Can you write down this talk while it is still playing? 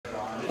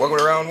Welcome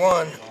to round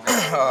one.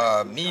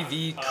 Me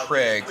v.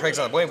 Craig. Craig's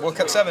on the blade. World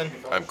Cup 7.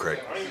 I'm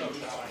Craig.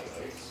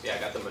 Yeah, I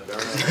got the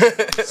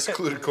Moderna.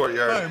 Secluded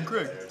courtyard. I'm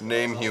Craig.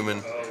 Name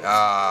human.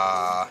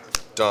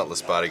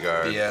 Dauntless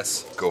bodyguard.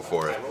 Yes. Go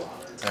for it.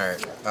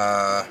 Alright.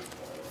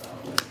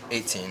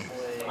 18.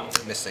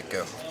 Mystic,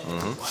 go.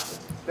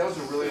 Mm-hmm. That was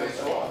a really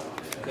nice roll.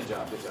 Good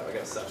job, good job. I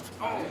got 7.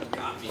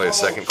 Play a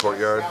second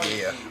courtyard.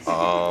 Yeah.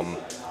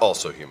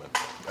 Also human.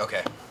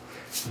 Okay.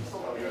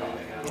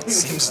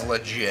 Seems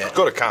legit.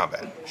 Go to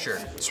combat. Sure.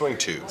 Swing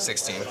 2.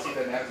 16.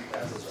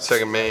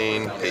 Second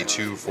main, pay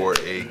 2 for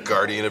a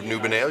Guardian of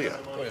Dominaria.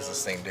 What does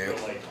this thing do?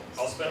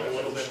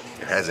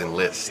 It has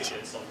enlist.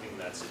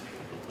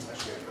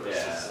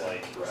 Yeah,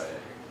 right.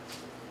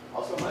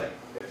 Also, I'm buying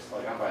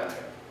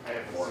I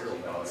have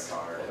 $14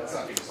 card. That's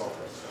not being sold.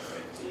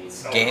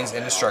 Gains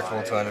indestructible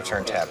until end of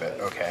turn, tap it.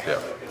 Okay.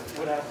 Yeah.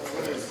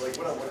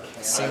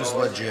 Seems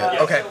legit.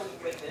 Okay.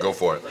 Go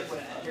for it.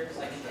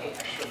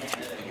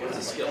 What's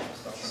the skill?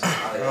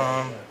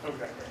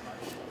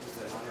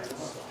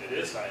 It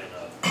is high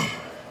enough.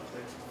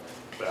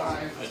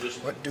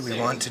 What do we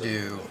want to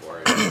do?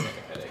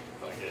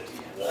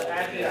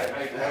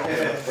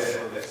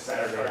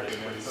 Saturday,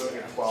 so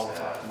at 12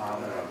 o'clock tomorrow,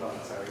 and I'm done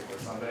Saturday for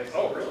Sunday.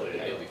 Oh, really?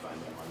 Yeah, you'll be fine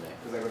by Monday.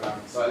 Because I go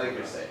down. So I think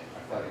you're safe.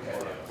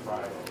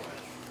 Friday.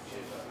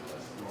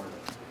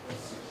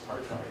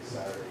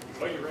 Saturday.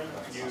 Oh, you ran?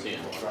 See you.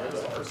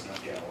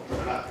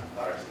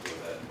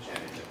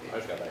 I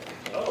just got back.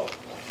 Oh.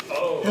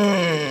 Oh.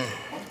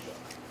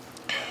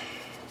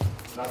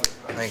 I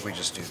think we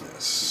just do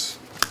this.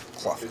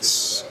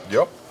 Cloths.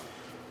 Yep.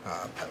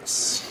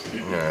 Pass.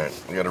 Alright,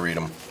 we gotta read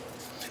them.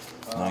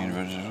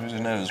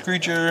 His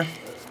creature.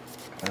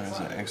 There's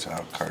an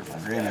exile card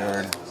from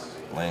graveyard.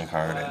 Land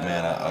card at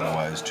mana,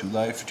 otherwise 2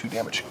 life, 2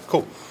 damage.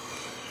 Cool.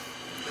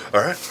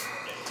 Alright.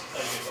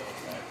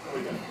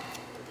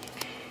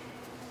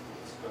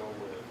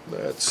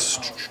 Let's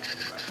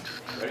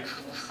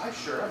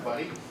Sure,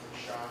 buddy.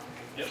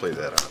 play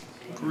that on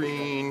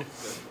green.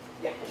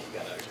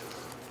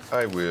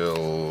 I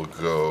will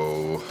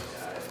go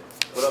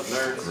What up,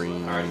 nerds?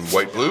 green,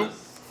 white, blue.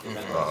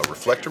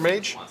 Reflector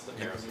Mage.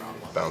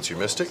 Bounce your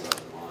Mystic.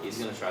 He's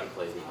gonna try to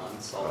play the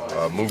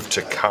unsolved. Move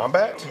to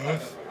combat.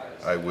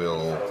 I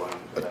will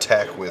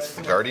attack with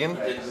the Guardian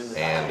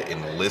and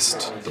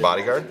enlist the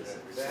bodyguard.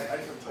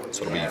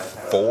 So it'll be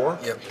 4.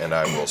 Yep. And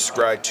I will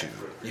scry 2.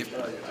 Yep.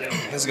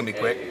 This is gonna be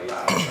quick.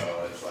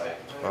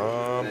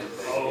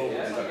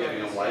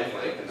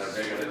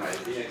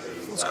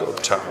 Let's go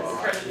top,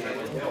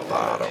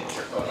 bottom,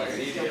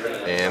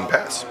 and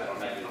pass.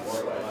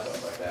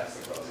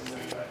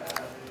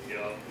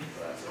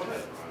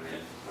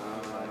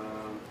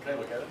 Can I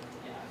look at it?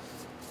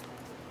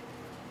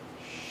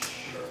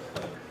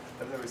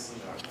 I've never seen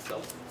that.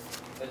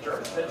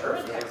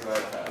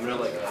 I'm gonna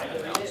like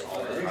announce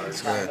all the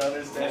cards. Good.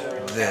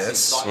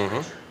 This.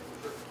 Mm-hmm.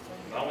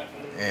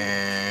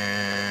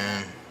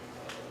 And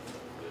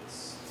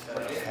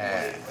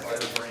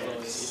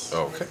pass.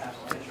 Okay.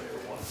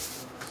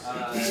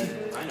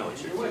 I know what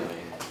you're doing.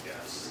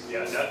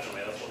 Yeah,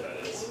 definitely. That's what that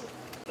is.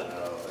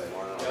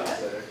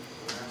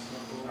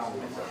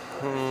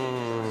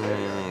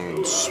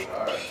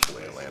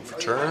 Play a land for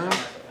turn.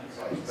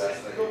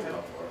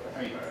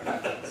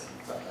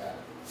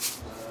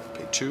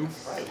 Pay 2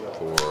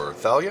 for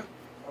Thalia.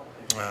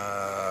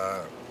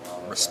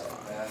 Respond.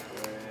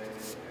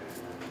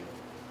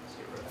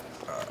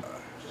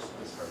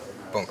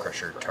 Bone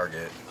Crusher,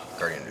 target,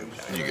 Guardian Noob.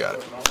 You got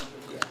it.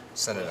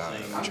 Send it on.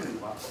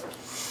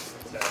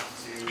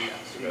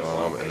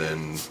 And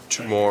then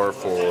 2 more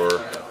for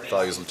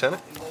Thalia's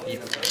Lieutenant.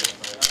 Yep.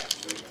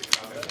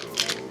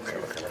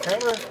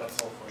 Counter.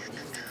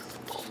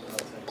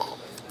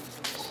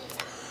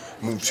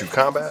 Move to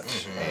combat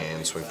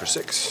and swing for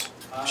 6.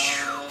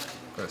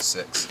 Go to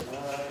 6.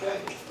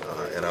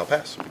 And I'll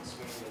pass.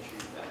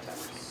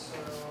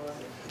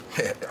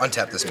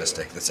 Untap this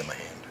Mystic that's in my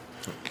hand.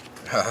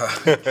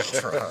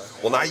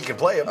 Well, now you can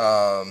play him.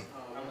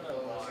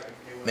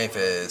 Main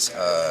phase,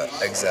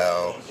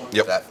 exile.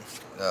 Yep. That.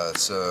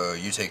 So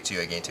you take 2,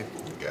 I gain 2.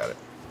 You got it.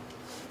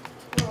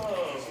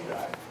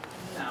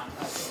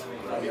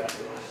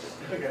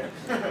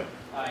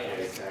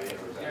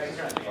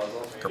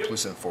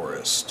 Carplucent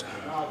Forest.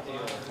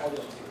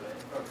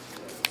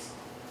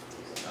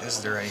 Is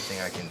there anything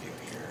I can do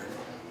here?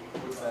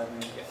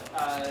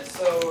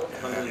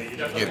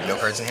 You have no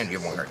cards in hand? You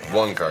have 1 card in hand.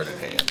 1 card in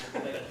hand.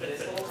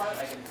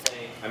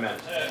 I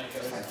meant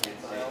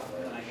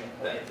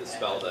that the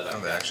spell that Oh,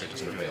 I'm that actually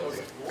doesn't do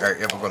anything. Alright,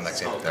 yeah, we'll go to the next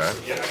game. Alright.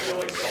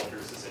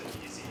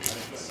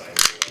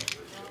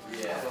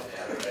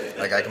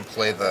 Like, I can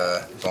play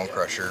the Bone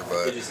Crusher,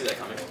 but Did you see that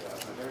coming?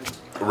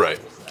 Right.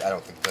 I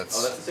don't think Oh, that's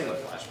that's the thing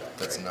with flashback.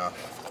 that's right? enough.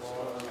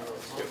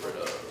 Get rid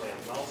of.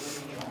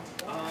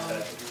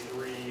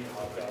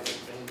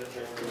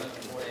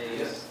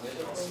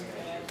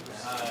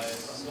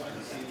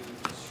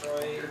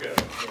 You're good.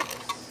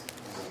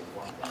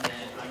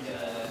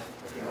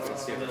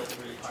 Let's get rid of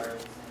 3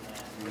 cards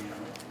and then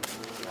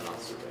and I'll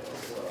surveil.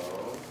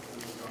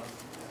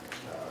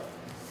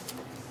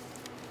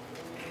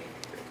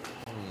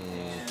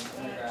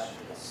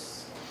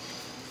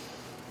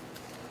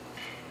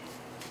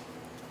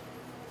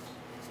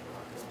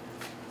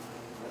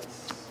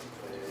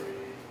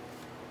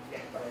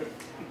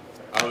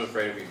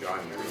 afraid of you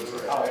drawing your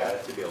resource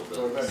to be able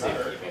to save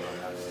keeping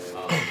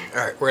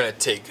Alright, we're gonna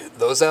take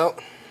those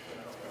out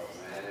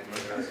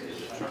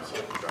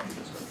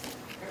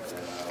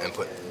and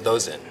put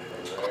those in.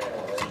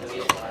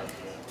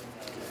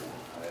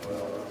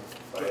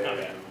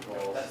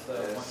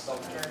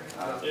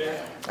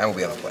 And we'll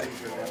be able to play.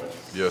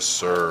 Yes,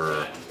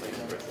 sir.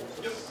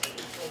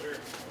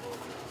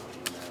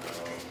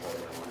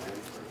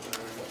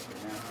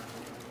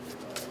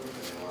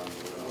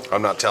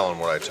 I'm not telling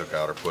what I took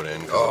out or put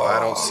in, because if I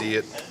don't see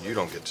it, you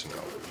don't get to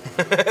know.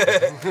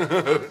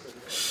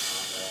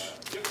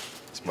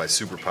 It's my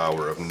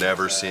superpower of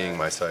never seeing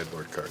my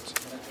sideboard cards.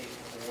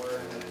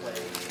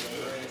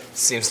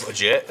 Seems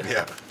legit.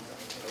 Yeah.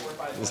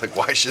 It's like,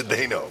 why should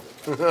they know?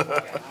 I draw a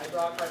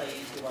card, I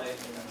use 2 life,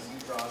 and then you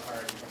draw a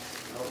card,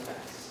 no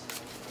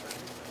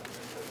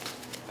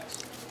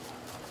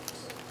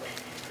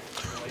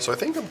pass. So I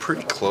think I'm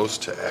pretty close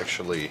to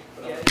actually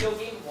Yeah, you'll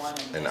gain 1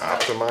 and an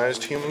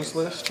optimized humans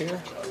list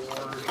here.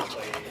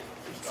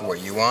 For what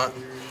you want?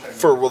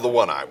 For, well, the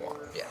one I want.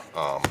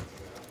 Yeah.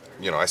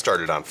 You know, I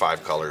started on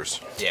 5 colors.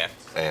 Yeah.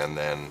 And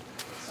then,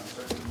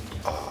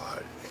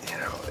 you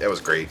know, it was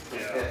great,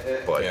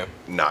 but Yeah.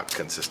 not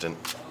consistent.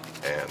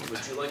 And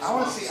I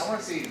want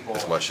to see both.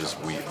 as much as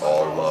we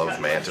all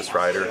love Mantis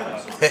Rider,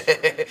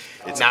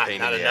 it's a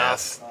pain in the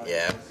ass.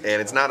 Yeah.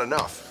 And it's not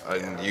enough.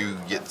 And you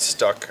get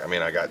stuck. I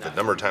mean, I got the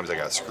number of times I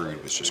got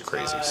screwed was just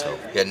crazy. So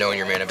Yeah, knowing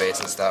your mana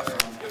base and stuff.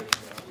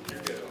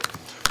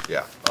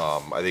 yeah,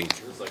 I think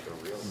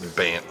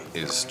Bant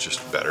is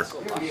just better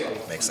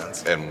Makes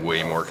sense. and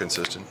way more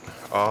consistent.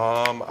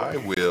 I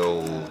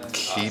will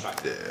keep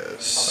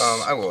this.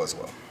 I will as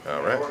well.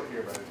 All right.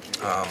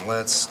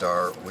 Let's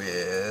start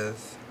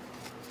with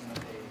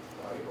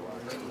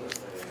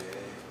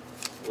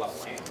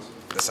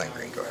this ain't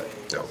green. Go ahead.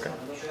 Okay.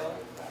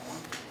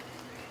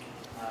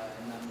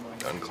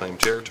 Unclaimed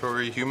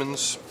territory,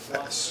 humans,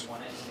 pass.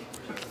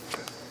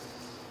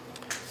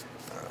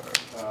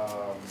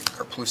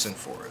 Carplucent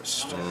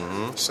Forest.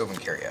 Sylvan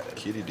Carry added.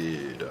 Kitty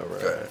did. All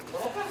right. Good.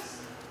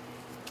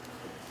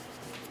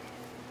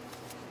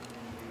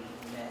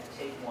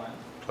 take 1.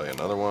 Play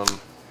another one.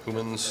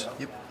 Humans.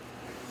 Yep.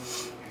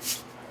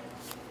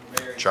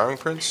 Charming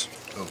Prince.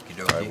 Okie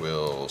I dokie.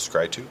 will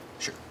scry 2.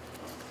 Sure.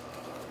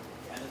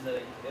 And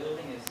the other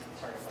thing is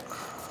target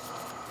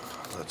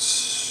fight.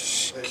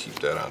 Let's keep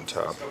that on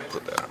top.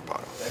 Put that on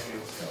bottom.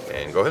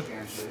 And go ahead.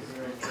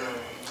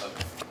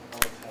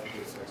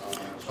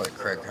 Play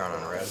Craig Crown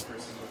on red.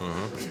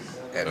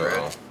 Add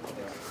red.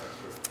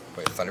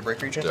 Wait,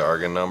 Thunderbreak region?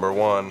 Jargon number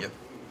 1. Yep.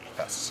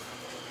 Passes.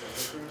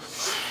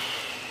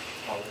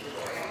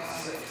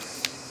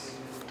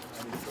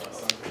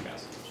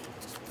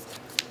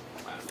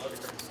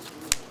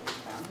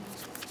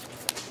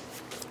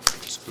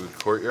 Spook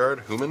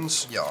Courtyard.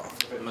 Humans. Y'all.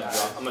 I'm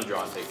gonna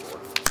draw and take 4.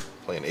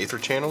 Play an Aether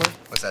Channeler.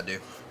 What's that do?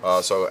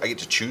 So I get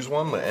to choose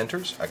one when it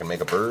enters. I can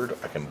make a bird,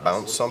 I can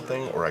bounce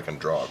something, or I can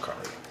draw a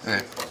card.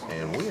 Okay.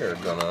 And we are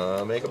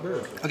gonna make a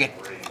bird. Okay.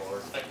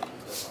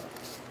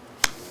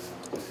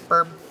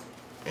 Burb.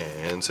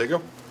 And say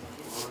go.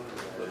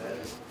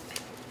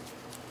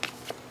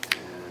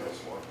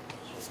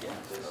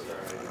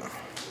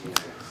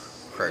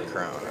 Craig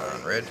Crown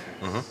on red.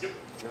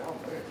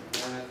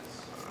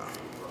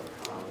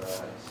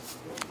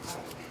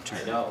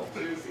 I know.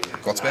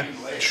 Goldspin.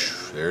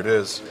 There it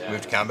is.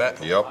 Move to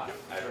combat. Yep.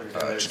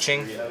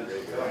 Cha-ching.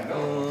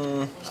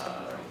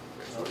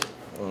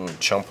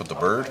 Chump with the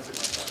bird.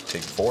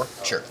 Take 4.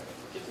 Sure.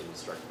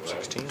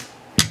 16.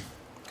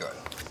 Go ahead.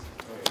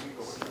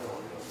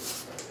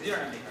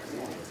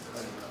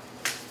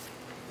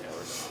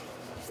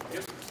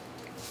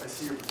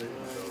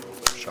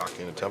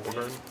 Shocking a Temple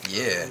Garden.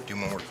 Yeah, do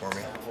more work for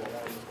me.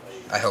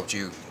 I helped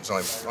you. It's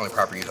only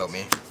proper you helped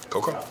me.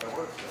 Coco.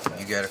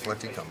 You got a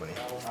collecting company.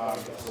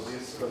 So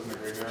this goes in the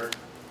graveyard.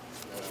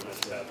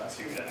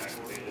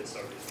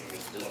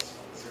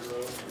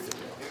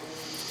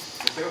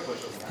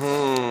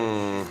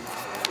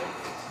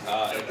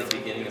 At the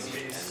beginning of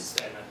each end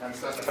step. I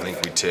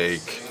think we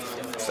take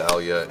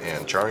Thalia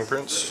and Charming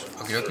Prince.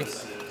 Okie dokie.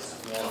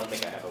 I don't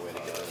think I have a way to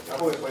get rid of it.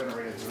 I've always played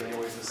Marina too,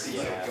 anyways, to see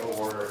like go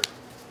order.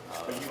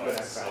 But you could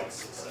have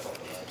facts.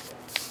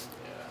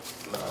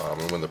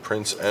 And when the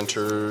Prince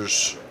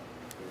enters,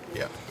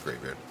 yeah, the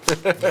graveyard. Yeah,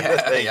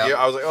 Thank yeah. you.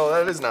 I was like, oh,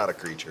 that is not a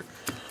creature.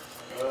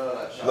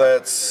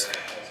 Let's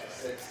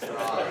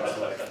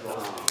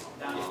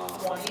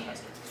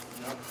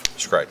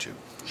scry 2.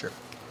 Sure.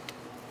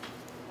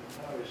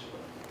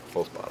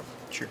 Both bottom.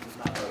 Sure.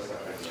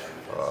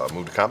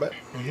 Move to combat.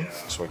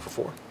 Swing for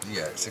 4. You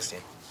got it. 16.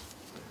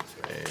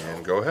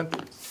 And go ahead.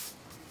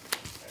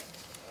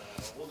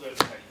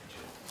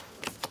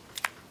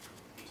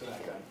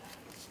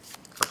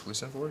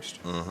 Carplucent Forest.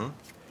 And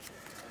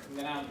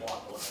then I'm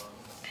block alone.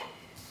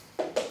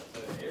 So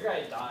your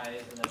guy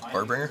dies, and then my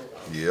Hardbringer.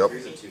 Yep.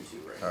 Here's a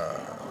 2/2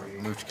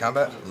 right Move to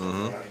combat.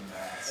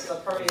 It's a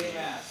party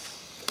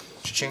mass.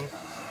 Cha-ching.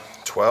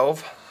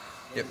 12.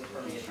 Yep.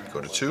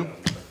 Go to 2.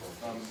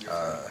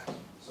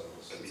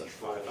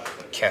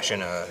 Cash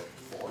in a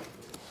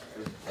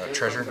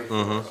Treasure.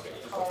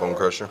 Mm-hmm. Bone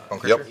Crusher. Bone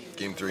Crusher? Yep.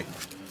 Game 3.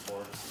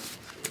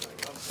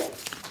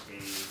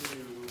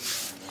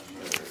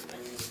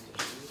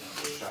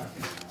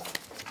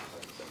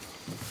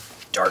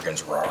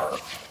 Dargan's Roar.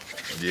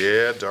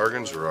 Yeah,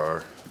 Dargan's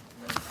Roar.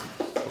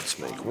 Let's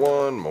make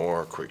one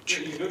more quick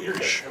change.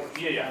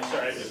 Yeah,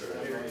 sorry.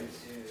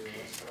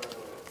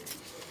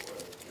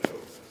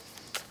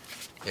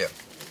 Yep.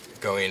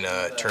 Going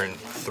turn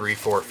 3,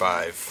 4,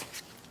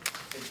 5.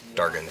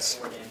 Dargan's.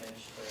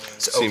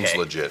 It's okay. Seems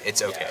legit.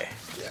 It's okay.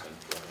 Yeah.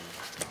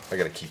 I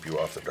gotta keep you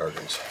off the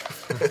Dargans.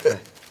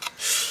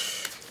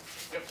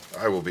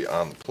 I will be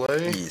on the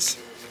play. Ease.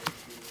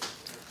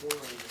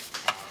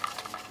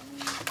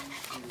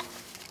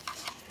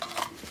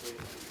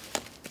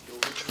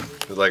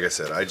 Like I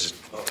said, I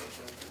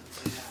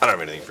don't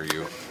have anything for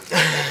you.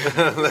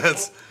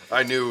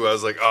 I knew. I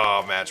was like,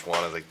 oh, match 1.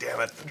 I was like, damn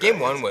it. Game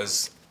 1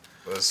 was.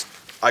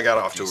 I got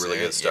off to a really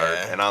good start,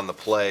 yeah. and on the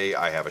play,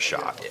 I have a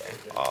shot. Yeah. You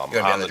You want to be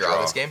on the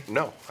draw this game?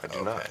 No, I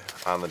do not. Okay.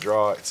 On the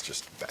draw, it's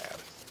just bad.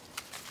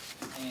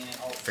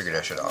 Figured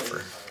I should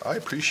offer. I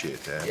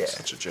appreciate that. Yeah.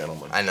 Such a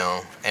gentleman. I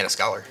know, and a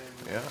scholar.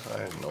 Yeah, I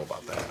didn't know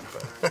about that,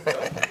 but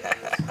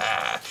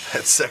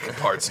that second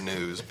part's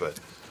news. But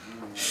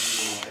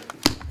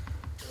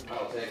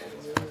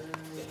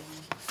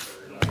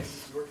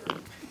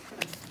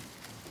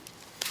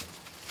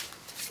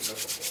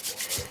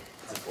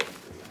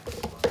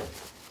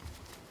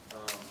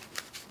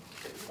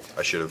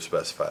I should have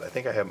specified. I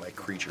think I have my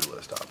creature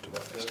list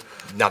optimized.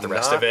 Not the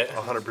rest of it.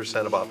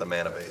 100% about the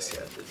mana base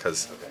yet,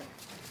 because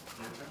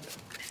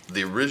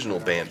the original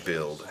Bant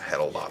build had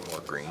a lot more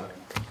green.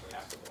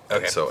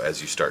 Okay. So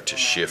as you start to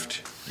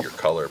shift your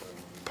color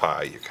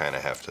pie, you kind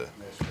of have to,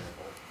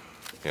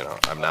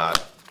 I'm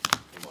not,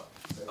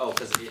 Oh,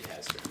 because it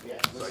has to.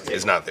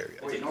 it's not there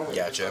yet,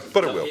 Gotcha.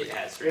 but it will It be.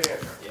 has to.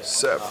 Yeah.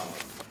 7.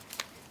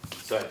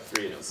 So I have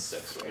 3 and it's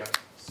 6, right?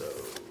 So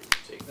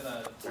take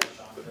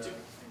put 2.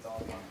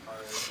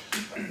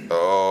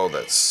 Oh,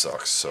 that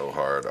sucks so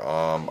hard.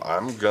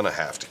 I'm gonna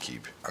have to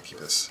keep. I'll keep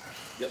this.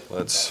 Yep.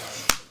 Let's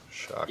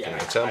shocking Yeah.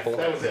 the temple.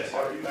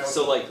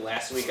 So like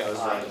last week I was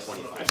running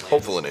 25 lands.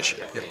 Hopeful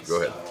initiate. Yep,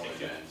 go ahead.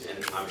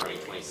 And I'm running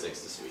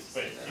 26 this week.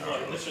 Wait, you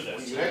want this or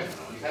this?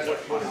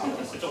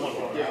 It's a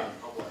 1-1.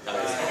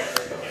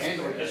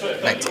 That's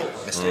what 19.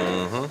 Missed it.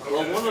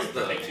 Well, one was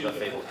the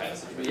Fabled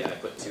Passage, but yeah, I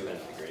put 2 into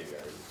the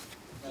graveyard.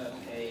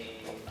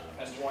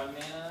 As 1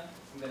 mana,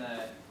 I'm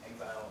gonna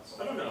exile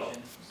I don't know.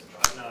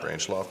 Soul.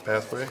 Branch Loft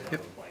Pathway.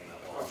 Yep.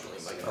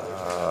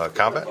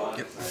 Combat.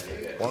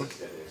 Yep. 1.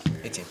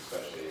 18.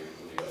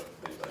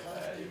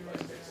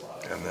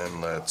 And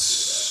then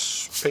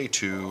let's pay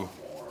 2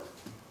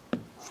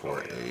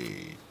 for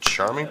a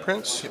Charming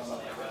Prince.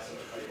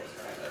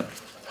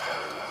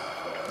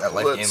 That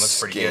life game Let's looks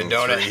pretty game good,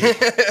 don't 3.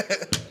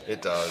 it?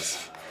 It does.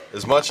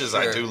 As much as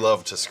I Sure. do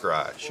love to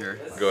scry. Sure.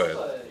 Go ahead.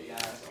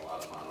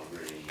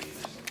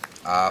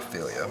 I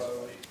feel ya.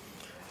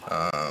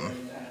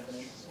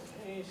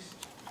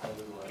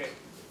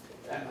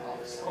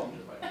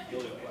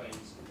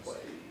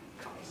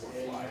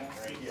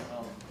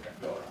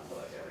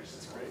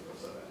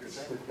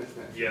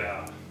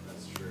 Yeah,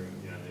 that's true.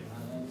 Yeah,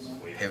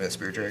 they Haven the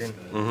Spirit Dragon.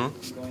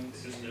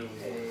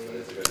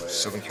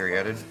 Sylvan Carry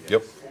added.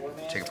 Yep.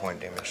 Take a point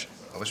of damage.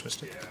 Elvish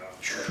Mystic.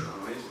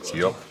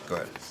 Yep. Go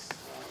ahead.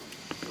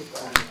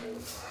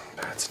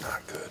 That's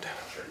not good.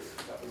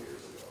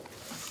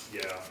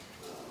 Yeah.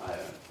 I'm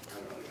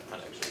not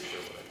actually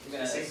sure what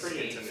They seem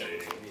pretty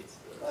intimidating.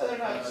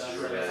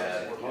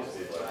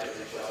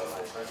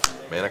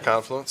 Mana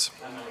Confluence.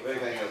 Big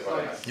thing is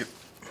like, Yep.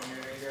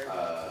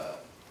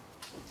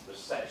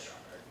 just say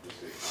stronger.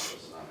 Just be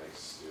conscious and not make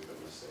stupid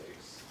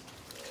mistakes.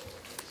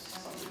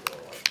 Some people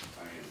like,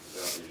 I mean, they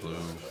don't usually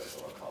have a choice, so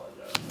I'll call it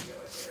judge and get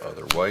like.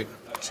 Other white.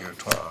 So you have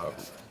 20.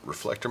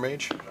 Reflector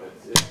Mage.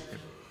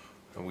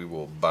 And we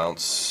will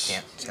bounce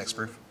Can't.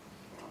 Hexproof.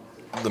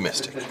 the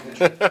Mystic.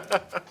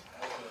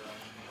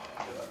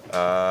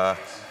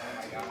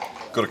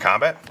 Go to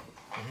combat.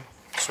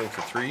 Swing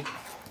for 3.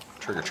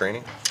 Trigger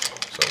training.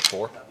 So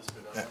 4.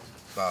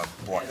 Block.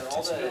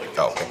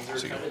 Oh, okay.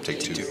 So you take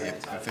 2. 2.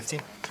 Yep.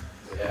 15.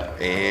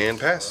 And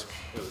pass.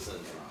 it was.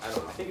 I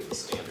think it was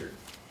standard.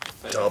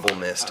 Double I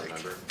Mystic. don't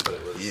remember, but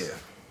it was. Yeah.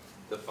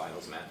 The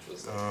finals match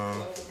was the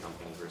collected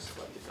company versus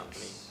collected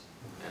company,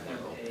 and they're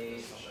both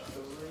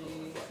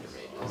collector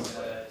mages.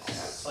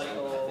 And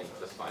I think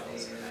the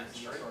finals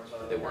match,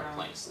 they weren't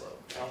playing slow.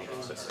 I think it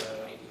took like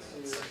 90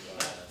 minutes.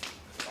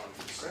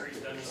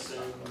 Street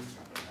Dennison.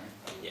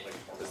 Yeah,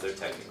 because they're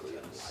technically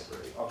in the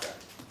library. Okay.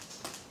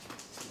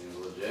 Seems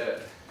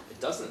legit. It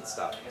doesn't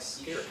stop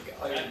Scarab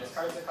Oh, yeah, God.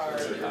 discard the card.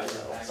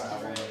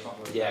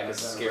 Yeah, because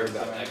Scarab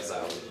got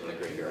exiled in the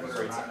graveyard.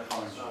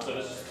 So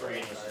this is 3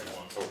 and this is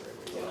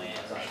 1. Land,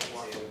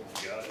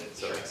 Got it.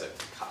 So it's a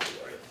copy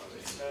of it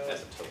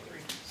as a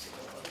token.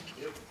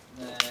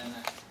 then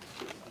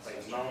Like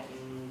a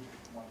mountain.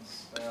 1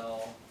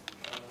 spell.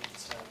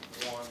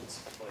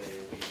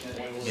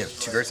 You have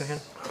 2 cards in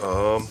hand? 3.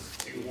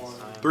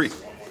 I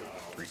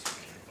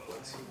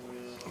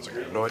was like, I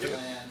have no idea.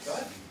 And go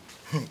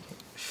ahead.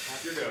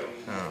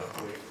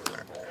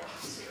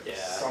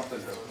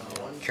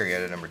 carry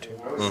out at number 2.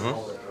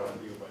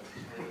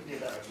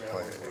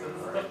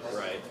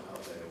 Right.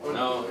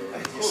 No,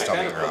 I Stop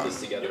kind it, of put Ron. this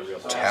together real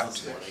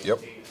fast. Tapped. Yep.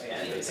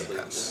 And basically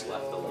just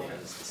left the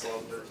lands the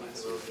same for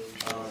last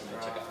week. I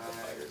took out the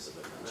fighters of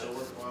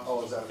dimension.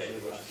 Oh, is that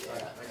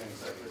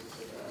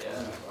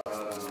Yeah.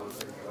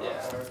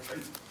 Yeah.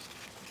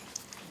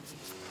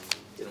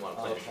 Didn't want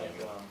to play a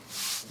game.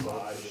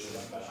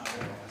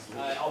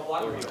 I'll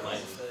block What were you you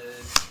playing?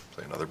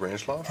 Play another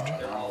branch loft.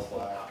 They're all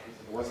blocked.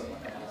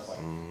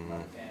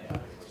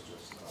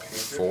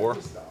 4.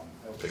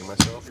 Pay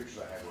myself.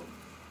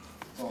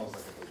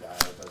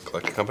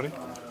 Collect a company.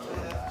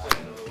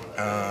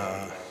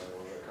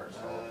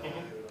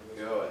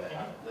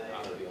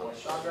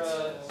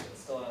 Chandra,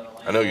 still in the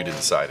lane. I know you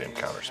didn't side in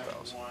counter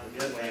spells.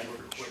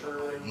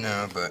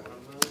 No, but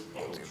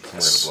We're gonna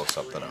blow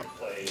something up.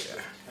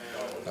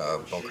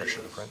 Bone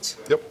Crusher the Prince.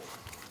 Yep.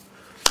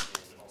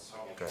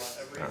 Okay.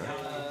 Alright.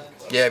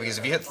 Yeah, because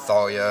if you hit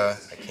Thalia,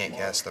 I can't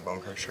cast the Bone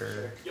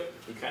Crusher. You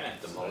kind of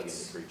have to mulligan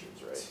the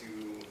creatures, right?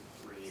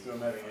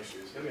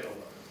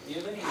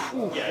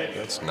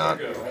 That's not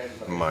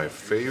my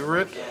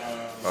favorite.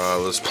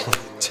 Let's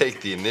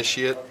take the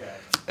Initiate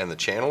and the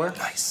Channeler.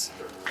 Nice.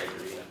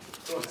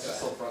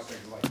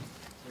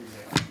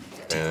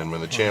 And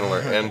when the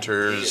Channeler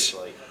enters,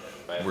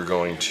 we're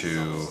going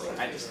to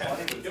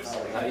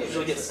I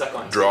usually get stuck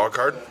on draw a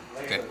card.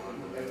 Okay.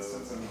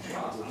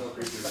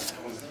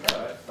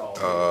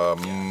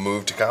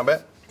 Move to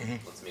combat.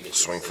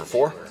 Swing for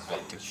 4.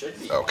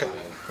 Okay.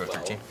 Go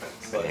 13.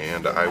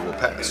 And I will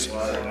pass.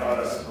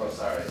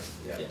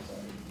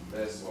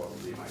 This will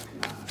be my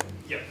command.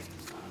 Yep.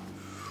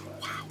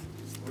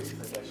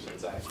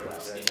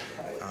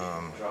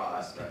 Draw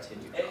us, right?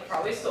 It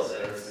probably still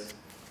is.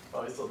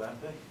 Oh, it's still that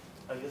thing?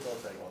 I guess I'll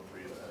take all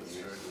 3 of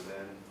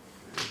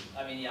that.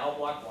 I mean, yeah, I'll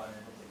block 1 and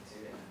I'll take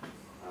 2.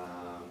 Yeah.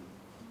 Um,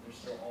 They're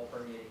still all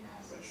permeating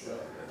masses.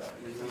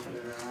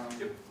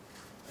 Yep.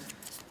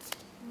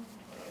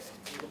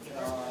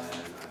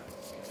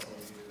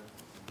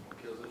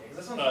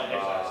 This one's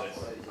Exile.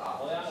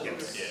 well, yeah,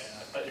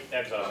 Yeah.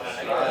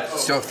 Exile.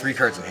 Still have 3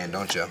 cards in hand,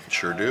 don't you?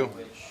 Sure do.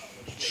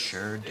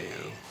 Sure do.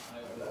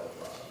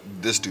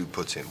 This dude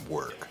puts in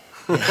work.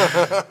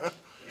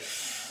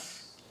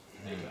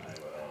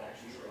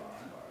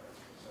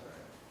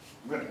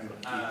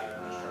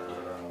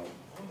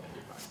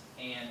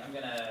 and I'm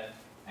gonna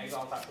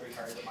exile top 3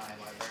 cards of my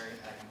library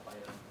and I can play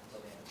them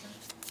until the end of the turn.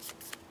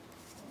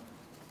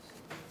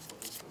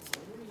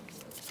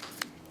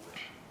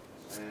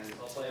 So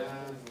I'll play a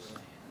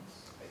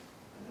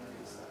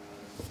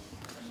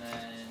and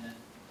then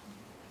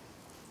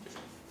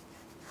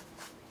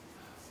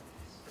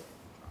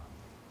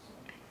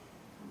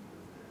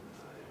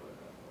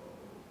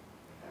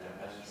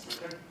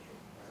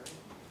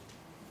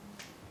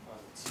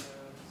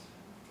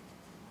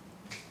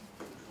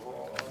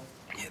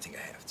Yeah, I think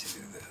I have to do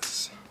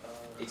this.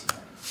 18.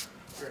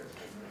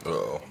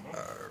 Uh-oh.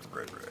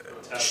 Red.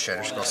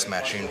 Shatter Skull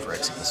Smashing for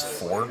X equals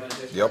 4.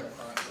 Yep.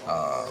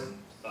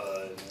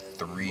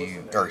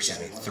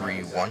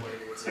 3-1.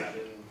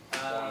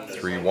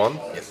 3-1.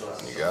 Yep.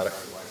 You got it.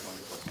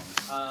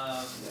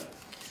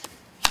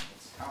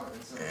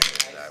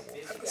 And I will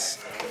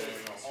pass.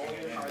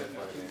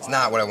 It's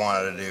not what I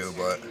wanted to do,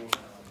 but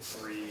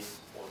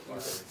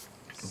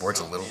the board's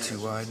a little too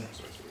wide.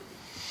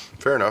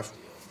 Fair enough.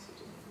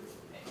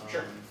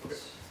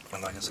 I'm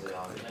not gonna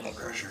go with Bone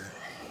Crusher.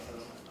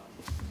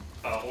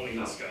 Only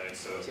this guy,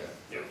 so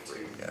yeah.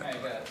 Yeah,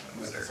 alright, good.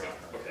 better.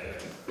 Okay.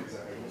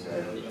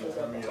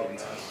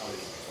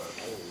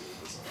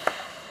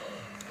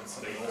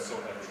 They also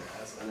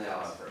have and they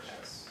all have first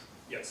pass.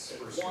 yes.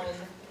 One.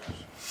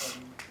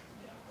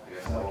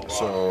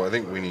 So I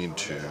think we need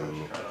to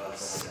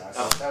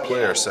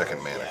play our second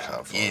mana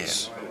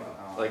confluence.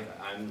 Like,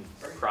 I'm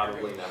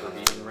probably never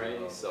beaten Ray,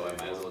 so I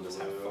might as well just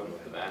have fun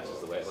with the match, is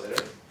the way I look at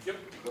it. Yep.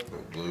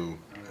 Blue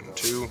and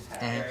 2.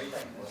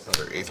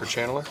 Another Aether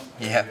Channeler.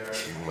 Yeah.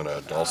 I'm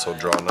gonna also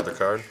draw another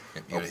card.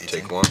 Yep, you Oh, got 18.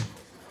 take 1.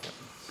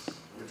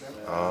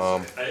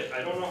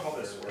 I don't know how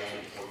this works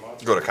in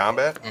format. Go to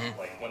combat.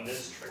 Like when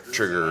this triggers.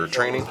 Trigger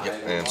training.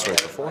 And swing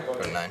for 4.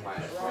 Go to 9.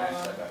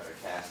 After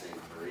casting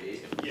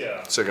 3,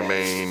 Yeah. Second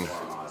main.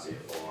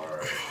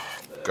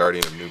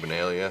 Guardian of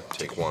Dominaria.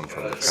 Take 1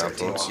 from the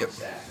confluence. Yep.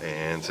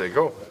 And say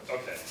go.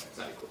 Okay.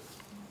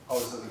 oh,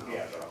 this isn't,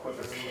 yeah,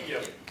 equipment.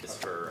 Yep. It's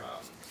for,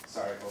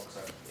 Sorry, folks,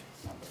 sorry.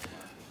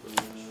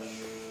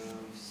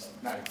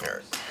 Not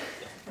Alright.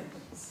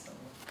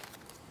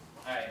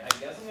 Alright, I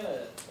guess I'm gonna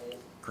hold.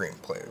 Green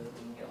play.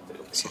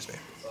 Excuse me.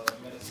 So I'm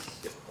gonna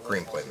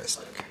Green play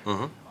Mystic.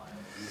 Mm-hmm.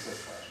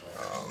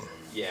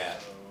 yeah,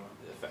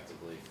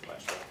 effectively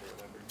flash back or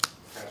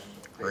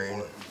whatever.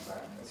 Green.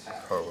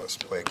 Colorless.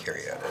 Play a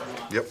carry at it.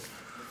 Yep.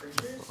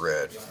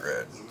 Red.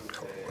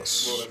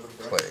 Colorless.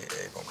 Play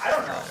a Bone I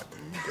don't Crusher know. on it.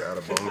 You got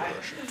a Bone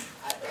Crusher.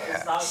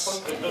 It's not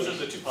supposed to. Those are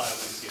the 2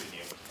 piles he's giving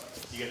you.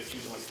 You gotta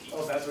choose one to eat.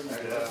 Oh, that's what you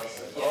did.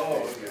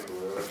 Oh, okay.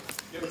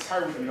 It's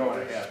hard when you know what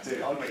I have too.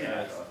 Yeah.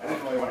 I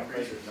didn't really want to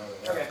play it.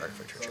 Okay. Artifact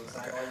So Church. it's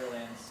not Okay. all your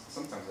lands.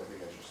 Sometimes I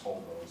think I just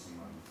hold those and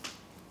then.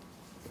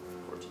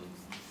 14.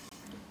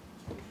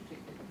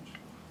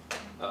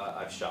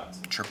 I've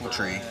shocked. Triple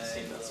tree.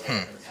 Seen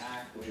that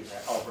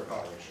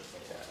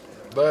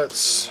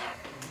Let's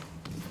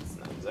It's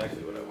not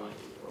exactly what I want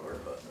to use for,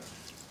 but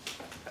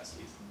has to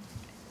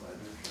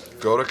use.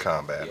 go to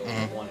combat. The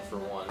old 1 for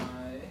 1.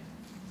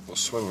 We'll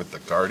swing with the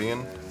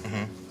Guardian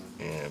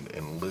and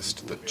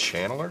enlist the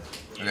Channeler.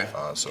 Okay.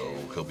 So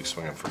he'll be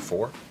swinging for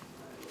 4.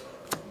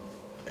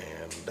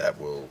 And that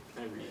will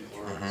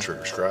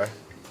trigger Scry.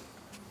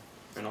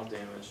 And I'll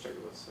damage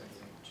target with second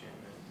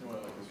enchantment.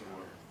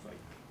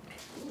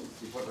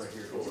 You put right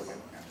here.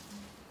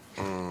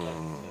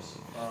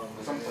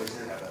 Some places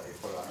have that, they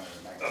put it on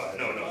there.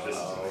 No, this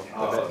is.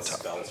 Oh,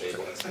 spell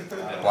table.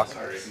 Block.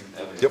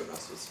 Yep.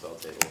 Spell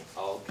table.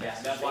 I'll Yeah,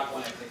 cast that it. black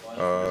one I take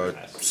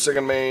one.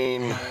 Second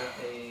main. I will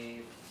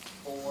pay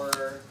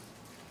 4.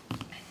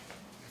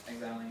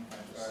 Exiling 5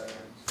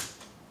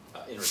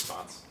 cards. In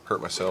response.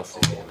 Hurt myself.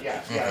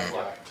 Yeah,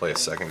 Play a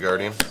second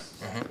Guardian.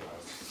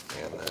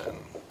 And then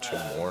 2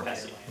 more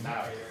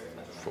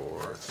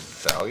for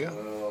Thalia.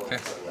 Okay.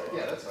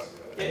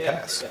 And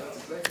pass.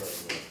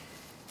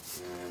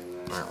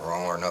 Alright,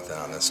 wrong or nothing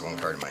on this one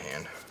card in my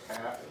hand.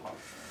 Tap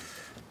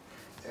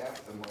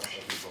unless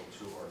the people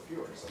 2 or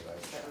fewer, so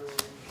that's true.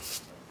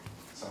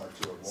 Some are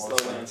 2 or more.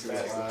 Slow lands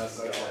back.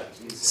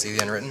 See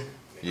the unwritten?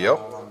 Yep.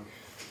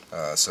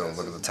 So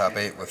look at the top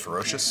 8 with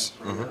Ferocious.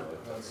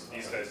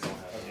 These guys don't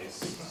have these.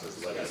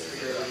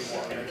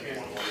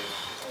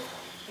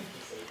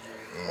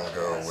 And we'll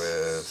go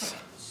with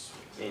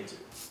Into.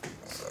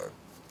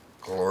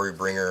 Glory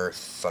Bringer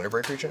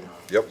Thunderbright Regent.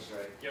 Yep.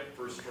 Yep,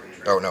 first strike.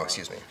 Oh no,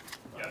 excuse me.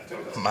 Yeah,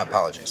 My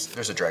apologies.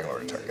 There's a Dragon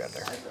Lord Tarka in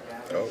there.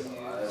 Oh.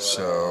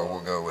 So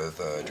we'll go with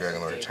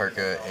Dragon Lord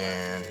Tarka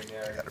and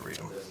I gotta read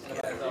them.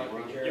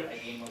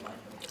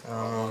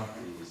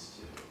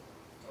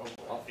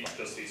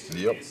 just these 2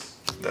 Yep. keys.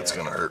 That's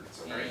gonna hurt.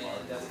 So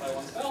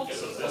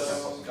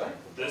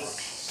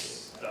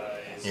this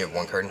dies. You have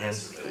 1 card in hand?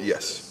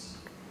 Yes.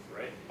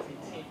 Right?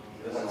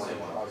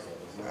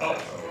 Oh,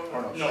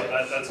 no,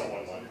 that's a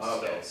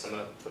 1/1. So I'm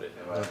gonna put it.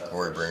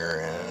 Glory Bringer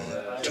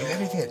and do you have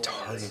anything that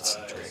targets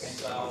Dragon?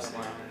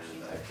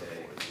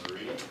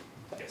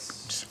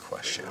 Yes. Just a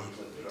question.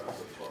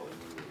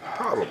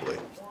 Probably.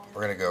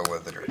 We're gonna go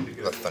with the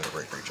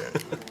Thunderbreak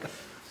Regent.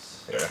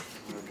 Yeah.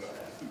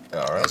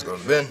 All Let's right. go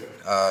to the bin.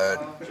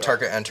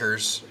 Tarka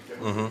enters.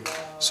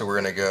 So we're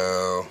gonna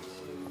go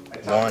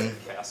 1,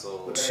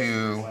 Castle.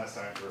 2,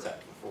 Tap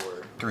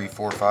for 3,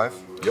 4, 5.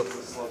 Yep.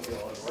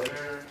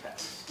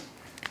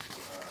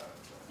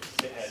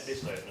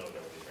 Basically, I have no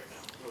abilities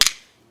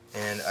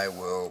right And I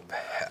will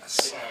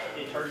pass.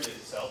 now. It targets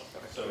itself,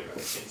 so it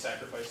can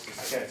sacrifice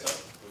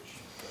itself, which.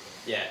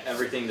 Yeah,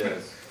 everything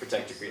to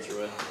protect your creature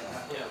with.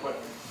 But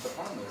the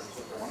problem is,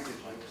 if I want to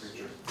get my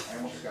creature, I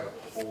almost got to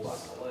hold on.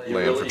 You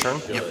Land for really turn?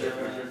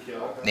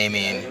 should.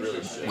 Naming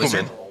Really should.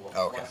 Wizard.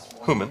 Oh, okay.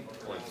 Human.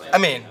 I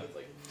mean,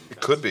 It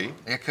could be.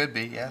 it could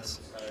be, yes.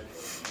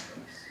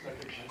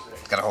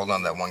 Gotta hold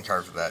on to that 1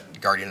 card for that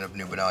Guardian of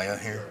Nubenalia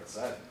here.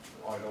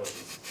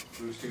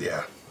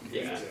 Yeah.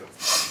 Yeah.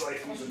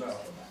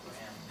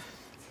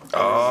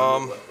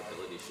 Um. What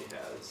ability she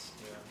has.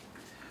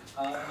 I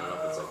don't know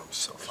if it's like.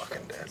 So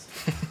fucking dead.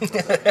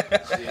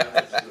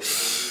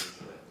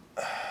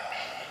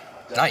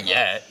 Not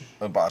yet.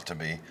 About to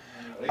be.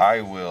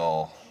 I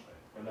will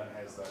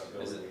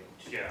Is it?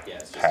 Yeah. Yeah,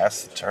 it's just.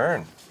 pass the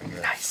turn.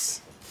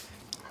 Nice.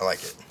 I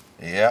like it.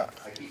 Yeah,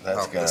 that's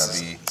Oh, gonna this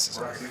be is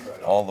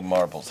weird. all the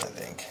marbles, I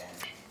think.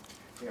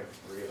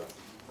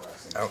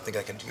 I don't think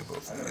I can do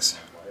both of these.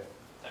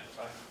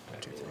 1,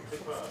 2, 3,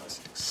 4, 5,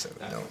 6,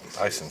 7. No.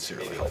 I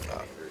sincerely hope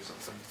not.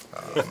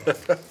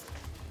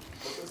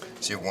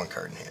 So you have 1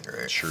 card in hand,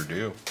 right? Sure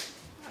do.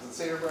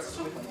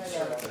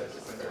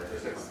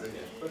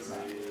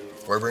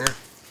 Warbringer.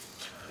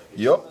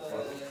 Yep.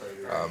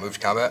 Move to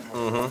combat.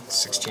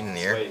 16 in the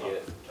Way air. to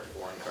get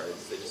foreign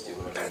cards, they just do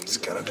them. That's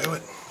gonna do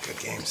it. Good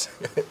games.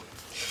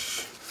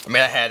 I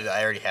mean,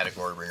 I already had a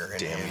Warbringer in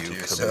Damn hand you,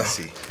 too. So.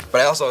 Kabisi.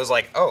 But I also was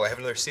like, oh, I have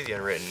another CD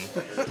unwritten.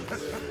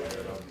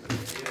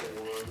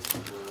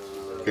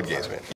 Good games, man.